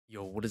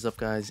Yo, what is up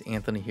guys?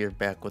 Anthony here,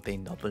 back with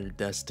another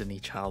Destiny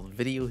Child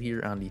video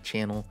here on the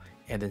channel.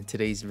 And in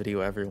today's video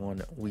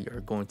everyone, we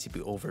are going to be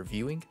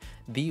overviewing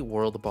the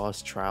World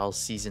Boss Trials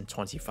Season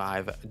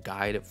 25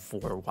 guide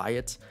for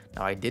Wyatt.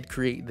 Now I did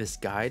create this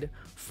guide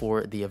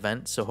for the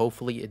event, so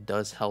hopefully it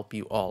does help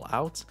you all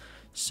out.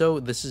 So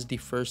this is the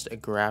first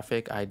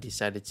graphic I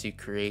decided to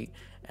create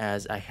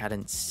as I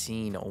hadn't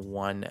seen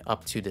one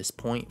up to this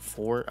point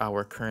for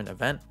our current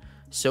event.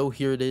 So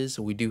here it is.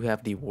 We do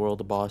have the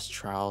World Boss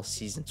Trial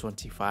Season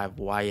 25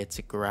 Wyatt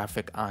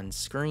graphic on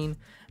screen.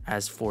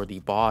 As for the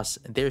boss,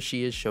 there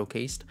she is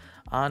showcased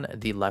on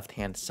the left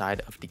hand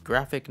side of the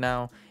graphic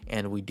now,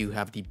 and we do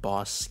have the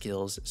boss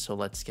skills, so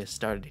let's get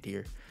started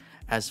here.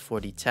 As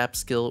for the tap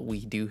skill,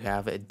 we do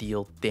have a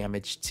deal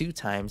damage 2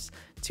 times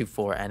to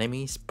 4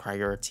 enemies,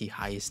 priority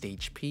highest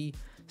HP,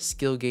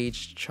 skill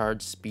gauge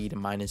charge speed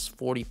minus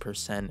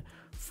 40%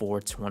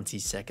 for 20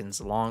 seconds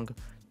long.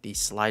 The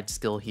slide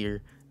skill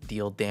here,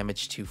 deal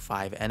damage to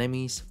 5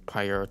 enemies,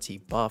 priority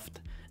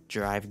buffed,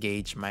 drive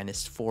gauge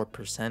minus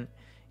 4%,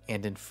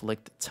 and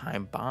inflict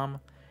time bomb.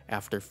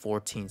 After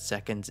 14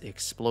 seconds,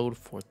 explode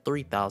for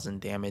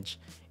 3000 damage,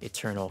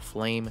 eternal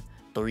flame,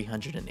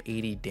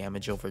 380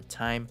 damage over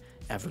time,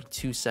 every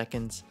 2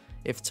 seconds.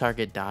 If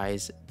target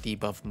dies,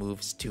 debuff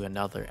moves to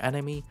another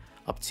enemy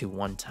up to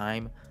 1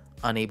 time,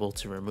 unable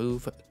to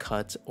remove,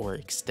 cut, or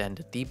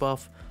extend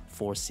debuff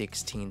for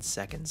 16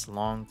 seconds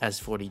long. As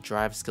for the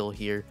drive skill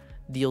here,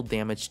 deal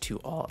damage to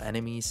all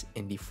enemies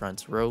in the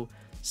front row,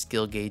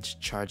 skill gauge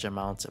charge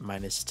amount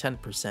minus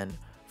 10%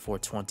 for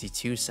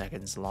 22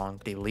 seconds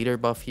long. The leader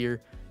buff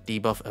here,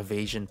 debuff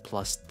evasion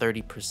plus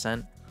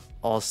 30%,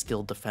 all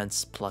skill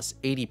defense plus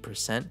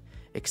 80%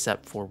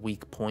 except for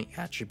weak point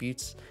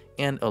attributes,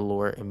 and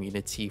allure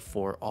immunity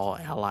for all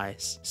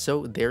allies.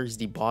 So there's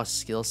the boss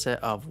skill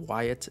set of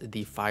Wyatt,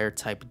 the fire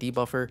type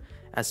debuffer.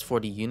 As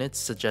for the units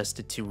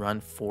suggested to run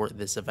for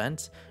this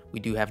event, we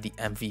do have the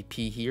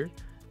MVP here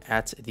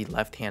at the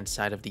left hand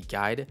side of the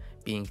guide,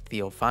 being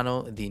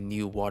Theophano, the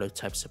new water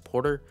type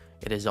supporter.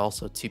 It is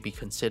also to be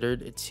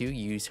considered to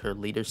use her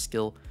leader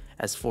skill.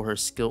 As for her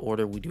skill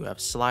order, we do have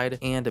slide,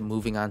 and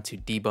moving on to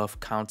debuff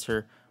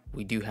counter,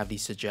 we do have the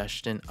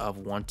suggestion of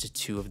 1 to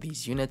 2 of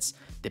these units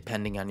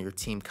depending on your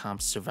team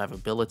comp's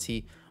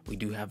survivability. We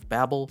do have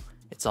Babel.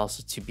 It's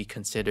also to be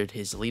considered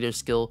his leader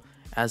skill,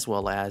 as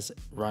well as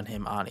run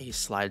him on a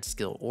slide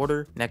skill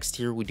order. Next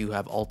here we do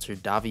have Alter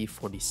Davi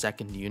for the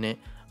second unit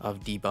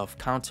of debuff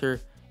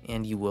counter,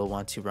 and you will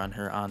want to run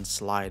her on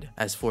slide.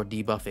 As for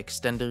debuff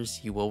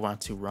extenders, you will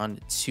want to run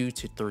 2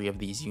 to 3 of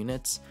these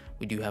units.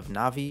 We do have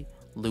Navi,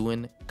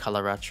 Lewin,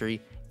 Kalaratri,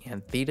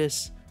 and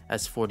Thetis.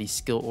 As for the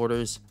skill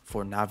orders,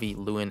 for Navi,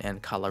 Lewin,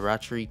 and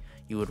Kalaratri,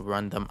 you would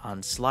run them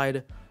on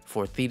slide.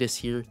 For Thetis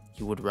here,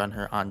 you would run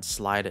her on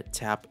slide,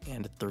 tap,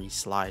 and 3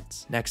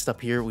 slides. Next up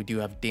here, we do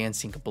have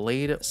Dancing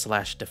Blade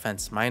 /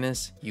 Defense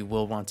Minus. You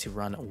will want to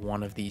run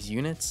one of these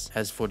units.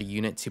 As for the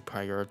unit to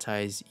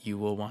prioritize, you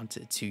will want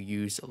to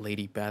use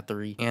Lady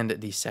Bathory, and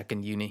the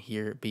second unit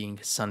here being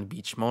Sun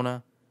Beach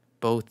Mona.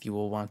 Both you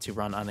will want to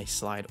run on a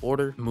slide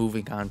order.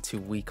 Moving on to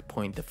Weak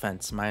Point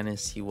Defense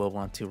Minus, you will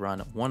want to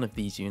run one of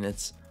these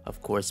units,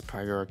 of course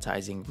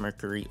prioritizing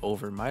Mercury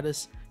over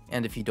Midas,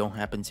 and if you don't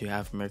happen to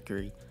have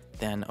Mercury,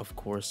 then of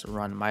course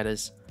run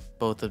Midas.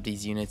 Both of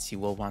these units you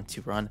will want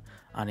to run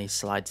on a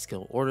slide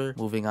skill order.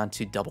 Moving on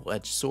to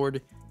Double-Edged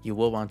Sword, you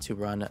will want to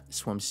run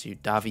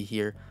Swimsuit Davi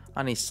here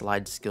on a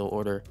slide skill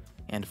order.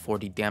 And for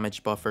the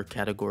damage buffer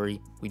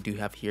category, we do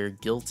have here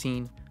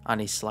Guillotine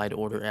on a slide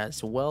order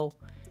as well.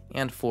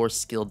 And for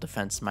skill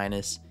defense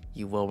minus,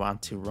 you will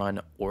want to run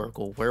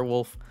Oracle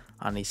Werewolf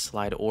on a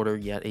slide order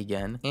yet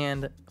again.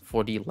 And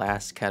for the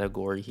last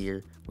category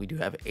here, we do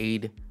have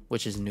Aid,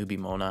 which is Newbie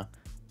Mona,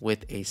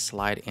 with a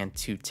slide and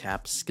 2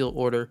 tap skill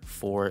order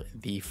for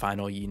the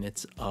final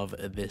units of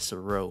this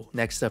row.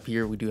 Next up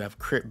here, we do have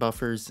crit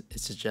buffers.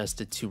 It's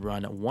suggested to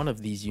run one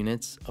of these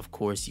units. Of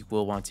course, you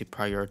will want to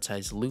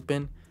prioritize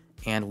Lupin,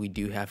 and we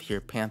do have here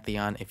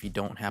Pantheon if you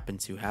don't happen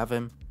to have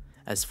him.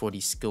 As for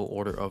the skill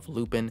order of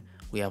Lupin,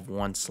 we have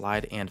 1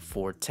 slide and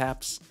 4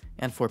 taps,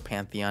 and for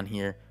Pantheon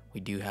here,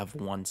 we do have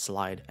 1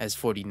 slide. As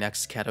for the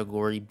next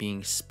category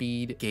being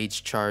speed,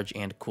 gauge charge,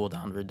 and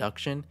cooldown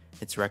reduction,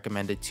 it's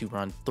recommended to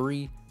run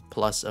 3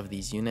 plus of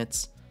these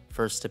units.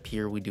 First up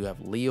here, we do have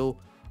Leo,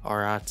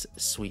 Arat,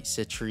 Sweet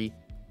Citri,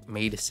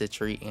 Maid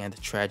Citri, and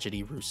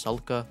Tragedy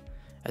Rusalka.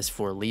 As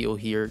for Leo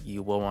here,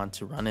 you will want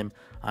to run him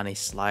on a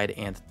slide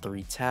and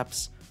 3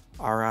 taps,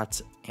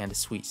 Arat and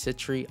Sweet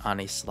Citri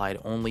on a slide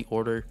only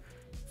order.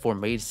 For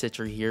Maid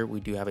Citri here, we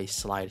do have a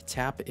slide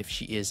tap if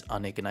she is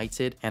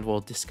unignited, and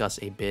we'll discuss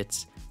a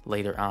bit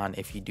later on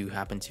if you do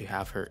happen to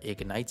have her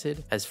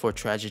ignited. As for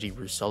Tragedy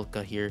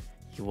Rusalka here,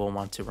 you will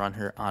want to run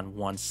her on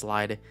 1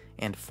 slide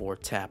and 4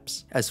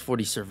 taps. As for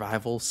the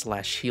survival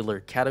 / healer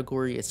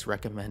category, it's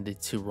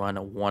recommended to run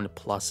 1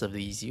 plus of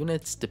these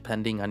units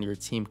depending on your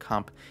team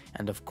comp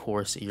and of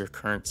course your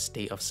current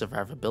state of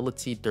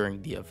survivability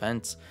during the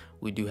event.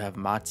 we do have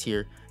Ma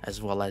tier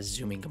as well as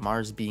Zooming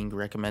Mars being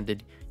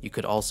recommended. You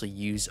could also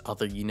use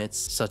other units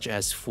such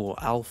as Full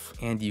Alf,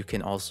 and you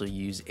can also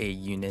use a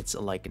unit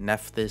like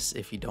Nephthys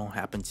if you don't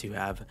happen to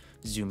have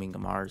Zooming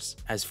Mars.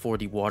 As for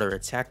the water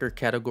attacker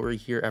category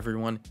here,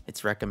 everyone,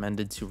 it's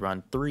recommended to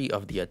run 3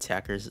 of the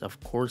attackers. Of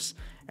course,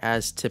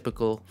 as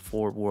typical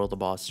for World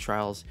Boss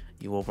Trials,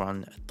 you will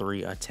run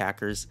 3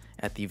 attackers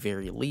at the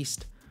very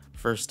least.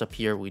 First up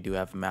here, we do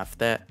have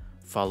Mafdet,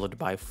 followed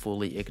by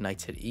Fully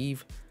Ignited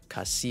Eve,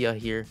 Cassia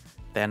here,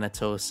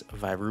 Thanatos,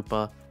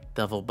 Virupa,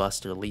 Devil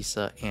Buster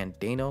Lisa, and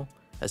Dano.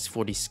 As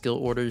for the skill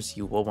orders,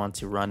 you will want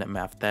to run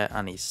Mafdet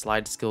on a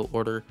slide skill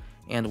order,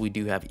 and we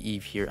do have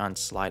Eve here on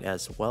slide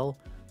as well.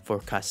 For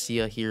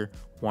Cassia here,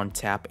 1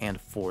 tap and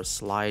 4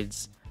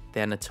 slides.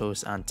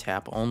 Thanatos on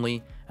tap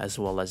only, as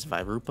well as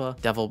Virupa.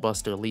 Devil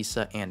Buster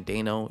Lisa and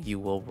Dano you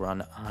will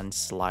run on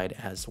slide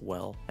as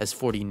well. As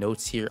for the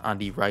notes here on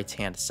the right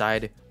hand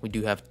side, we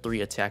do have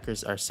 3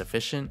 attackers are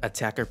sufficient.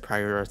 Attacker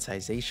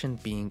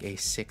prioritization being a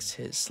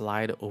 6-hit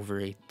slide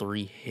over a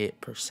 3-hit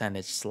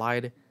percentage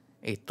slide,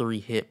 a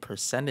 3-hit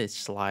percentage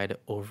slide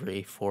over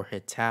a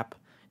 4-hit tap,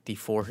 the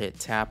 4-hit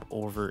tap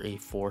over a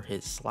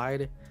 4-hit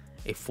slide,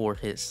 a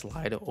 4-hit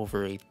slide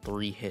over a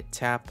 3-hit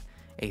tap,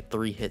 a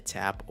 3-hit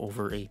tap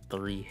over a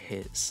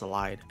 3-hit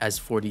slide. As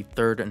for the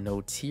third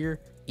note here,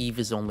 Eve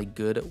is only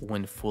good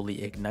when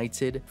fully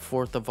ignited.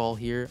 Fourth of all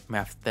here,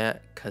 Mafdet,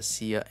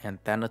 Cassia,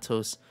 and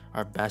Thanatos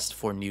are best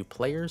for new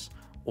players,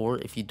 or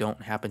if you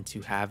don't happen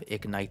to have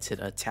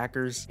ignited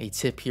attackers. A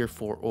tip here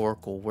for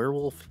Oracle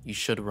Werewolf, you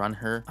should run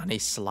her on a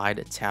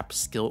slide tap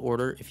skill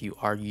order if you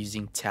are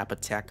using tap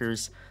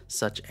attackers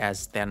such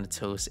as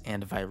Thanatos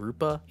and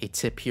Virupa. A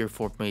tip here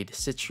for Maid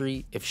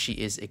Citri, if she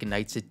is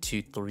ignited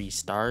to 3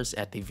 stars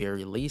at the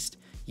very least,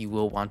 you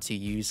will want to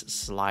use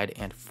slide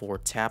and 4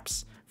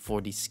 taps for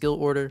the skill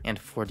order. And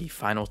for the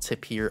final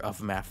tip here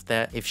of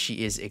Mafdet, if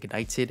she is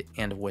ignited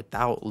and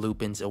without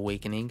Lupin's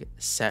Awakening,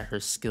 set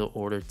her skill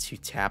order to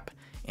tap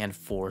and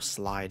 4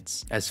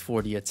 slides. As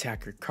for the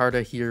attacker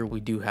Carta here, we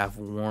do have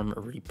Warm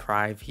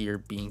Reprieve here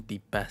being the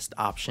best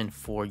option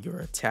for your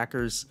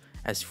attackers.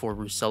 As for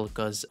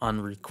Rusalka's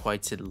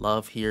Unrequited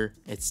Love here,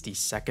 it's the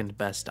second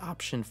best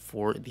option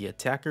for the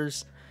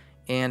attackers.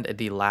 And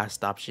the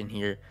last option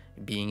here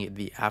being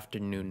the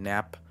Afternoon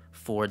Nap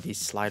for the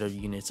slider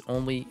units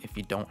only if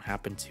you don't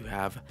happen to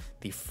have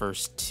the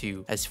first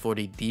 2. As for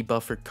the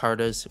debuffer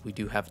Cartas, we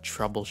do have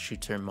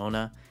Troubleshooter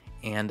Mona,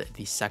 and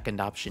the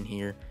second option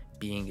here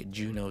being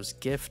Juno's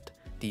Gift,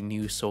 the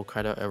new soul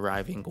Carta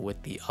arriving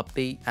with the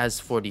update. As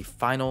for the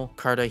final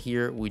Carta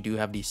here, we do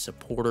have the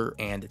supporter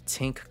and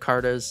tank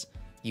Cartas.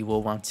 You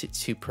will want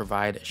to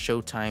provide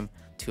showtime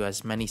to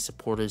as many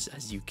supporters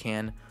as you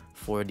can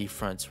for the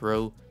front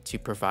row to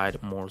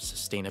provide more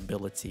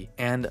sustainability.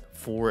 And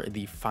for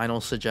the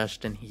final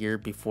suggestion here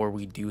before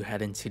we do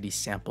head into the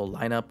sample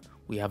lineup,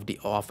 we have the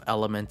off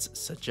elements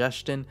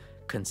suggestion.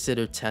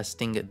 Consider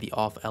testing the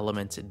off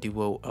element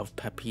duo of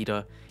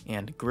Pepita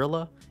and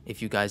Grilla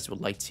if you guys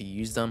would like to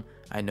use them.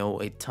 I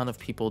know a ton of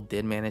people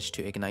did manage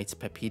to ignite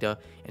Pepita,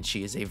 and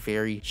she is a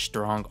very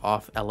strong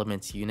off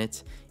element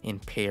unit in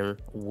pair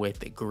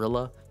with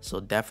Grilla, so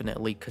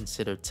definitely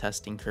consider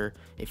testing her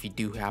if you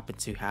do happen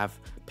to have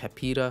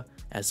Pepita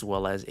as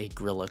well as a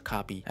Grilla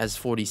copy. As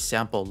for the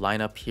sample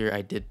lineup here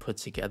I did put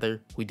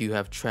together, we do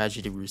have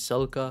Tragedy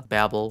Ruselka,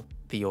 Babel,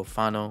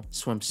 Theophano,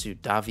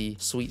 Swimsuit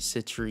Davi, Sweet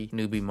Citri,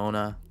 Newbie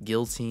Mona,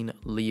 Guillotine,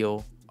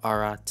 Leo,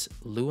 Arat,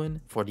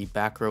 Lewin. For the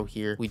back row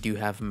here, we do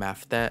have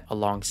Mafdet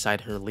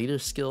alongside her leader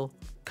skill,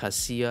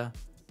 Cassia,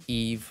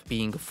 Eve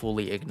being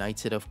fully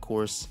ignited of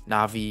course,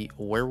 Navi,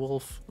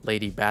 Werewolf,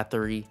 Lady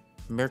Bathory,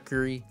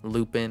 Mercury,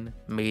 Lupin,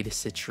 Maid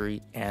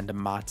Citri, and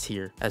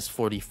Matir. As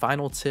for the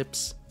final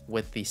tips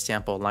with the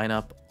sample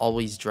lineup,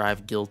 always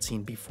drive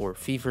Guillotine before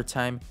Fever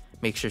Time.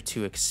 Make sure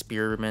to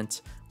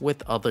experiment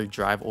with other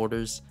drive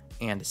orders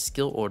and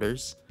skill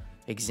orders.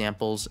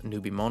 Examples: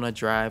 Newbie Mona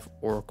drive,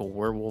 Oracle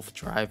Werewolf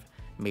drive,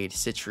 Maid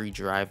Citri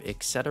drive,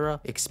 etc.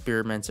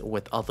 Experiment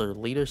with other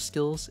leader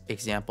skills,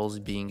 examples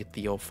being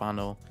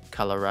Theophano,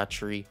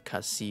 Kalaratri,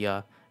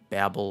 Cassia,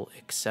 Babel,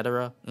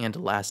 etc. And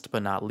last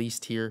but not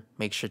least here,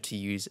 make sure to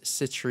use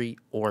Citri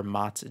or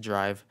Mott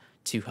drive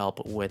to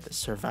help with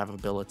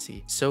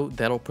survivability. So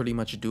that'll pretty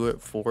much do it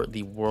for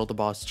the World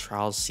Boss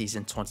Trials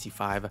Season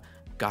 25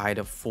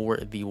 guide for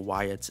the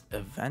Wyatt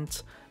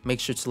event. Make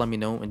sure to let me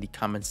know in the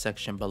comment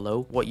section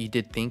below what you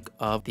did think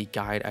of the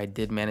guide I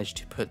did manage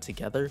to put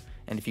together.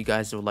 And if you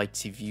guys would like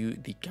to view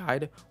the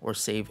guide or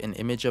save an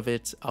image of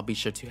it, I'll be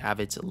sure to have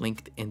it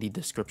linked in the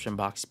description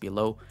box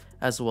below,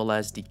 as well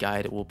as the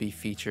guide will be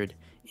featured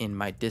in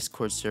my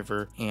Discord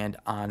server and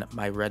on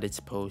my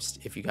Reddit post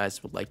if you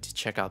guys would like to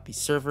check out the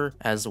server,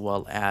 as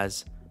well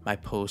as my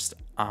post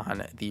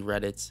on the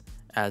Reddit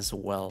as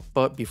well.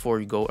 But before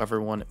you go,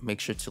 everyone, make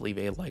sure to leave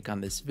a like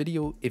on this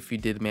video if you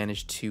did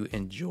manage to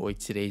enjoy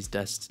today's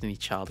Destiny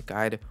Child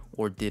guide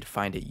or did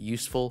find it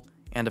useful.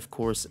 And of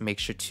course, make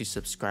sure to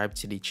subscribe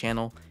to the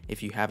channel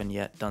if you haven't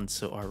yet done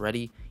so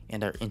already.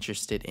 and are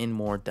interested in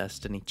more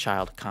Destiny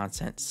Child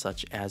content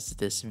such as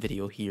this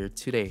video here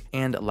today.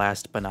 And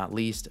last but not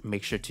least,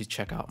 make sure to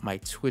check out my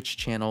Twitch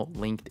channel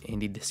linked in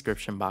the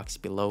description box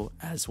below,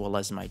 as well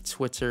as my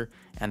Twitter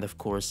and of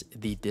course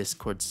the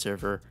Discord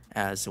server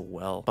as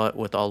well. But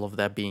with all of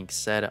that being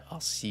said,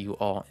 I'll see you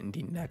all in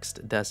the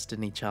next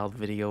Destiny Child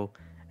video.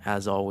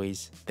 As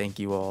always, thank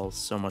you all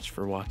so much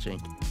for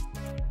watching.